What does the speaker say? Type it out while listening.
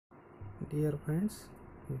Dear friends,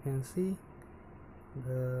 you can see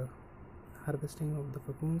the harvesting of the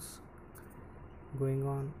cocoons going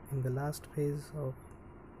on in the last phase of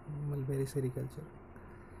mulberry sericulture.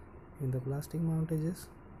 In the plastic mountages,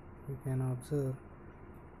 you can observe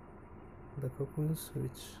the cocoons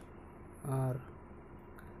which are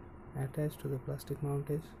attached to the plastic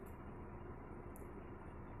mountage.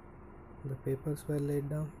 The papers were laid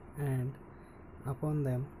down and upon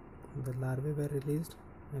them the larvae were released,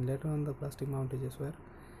 and later on the plastic mountages were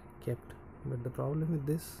kept. But the problem with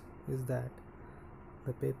this is that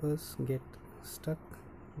the papers get stuck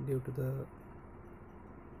due to the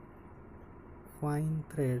fine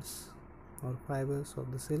threads or fibers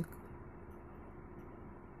of the silk,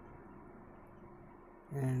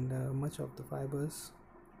 and much of the fibers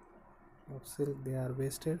of silk, they are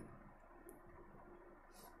wasted.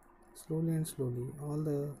 Slowly and slowly all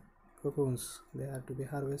the cocoons, they are to be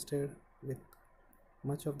harvested with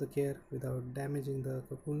much of the care without damaging the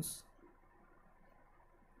cocoons.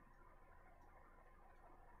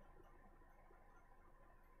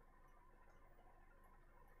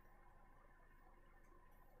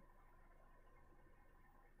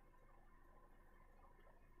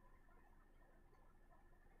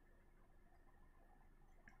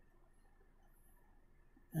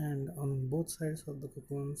 And on both sides of the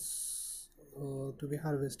cocoons to be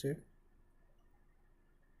harvested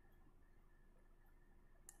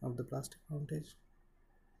of the plastic mountage,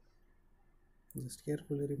 just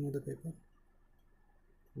carefully remove the paper.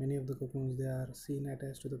 Many of the cocoons, they are seen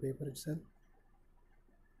attached to the paper itself.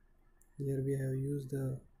 Here we have used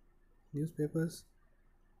the newspapers,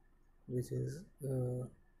 which is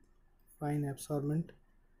fine absorbent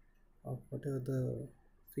of whatever the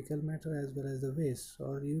fecal matter as well as the waste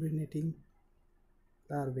or urinating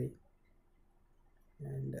larvae,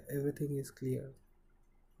 and everything is clear.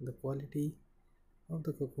 The quality of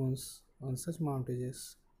the cocoons on such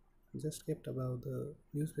mountages, just kept above the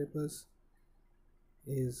newspapers,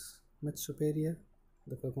 is much superior.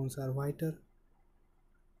 The cocoons are whiter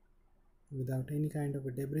without any kind of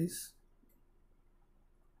a debris,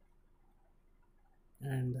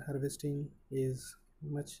 and the harvesting is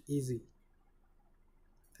much easy.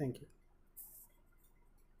 Thank you.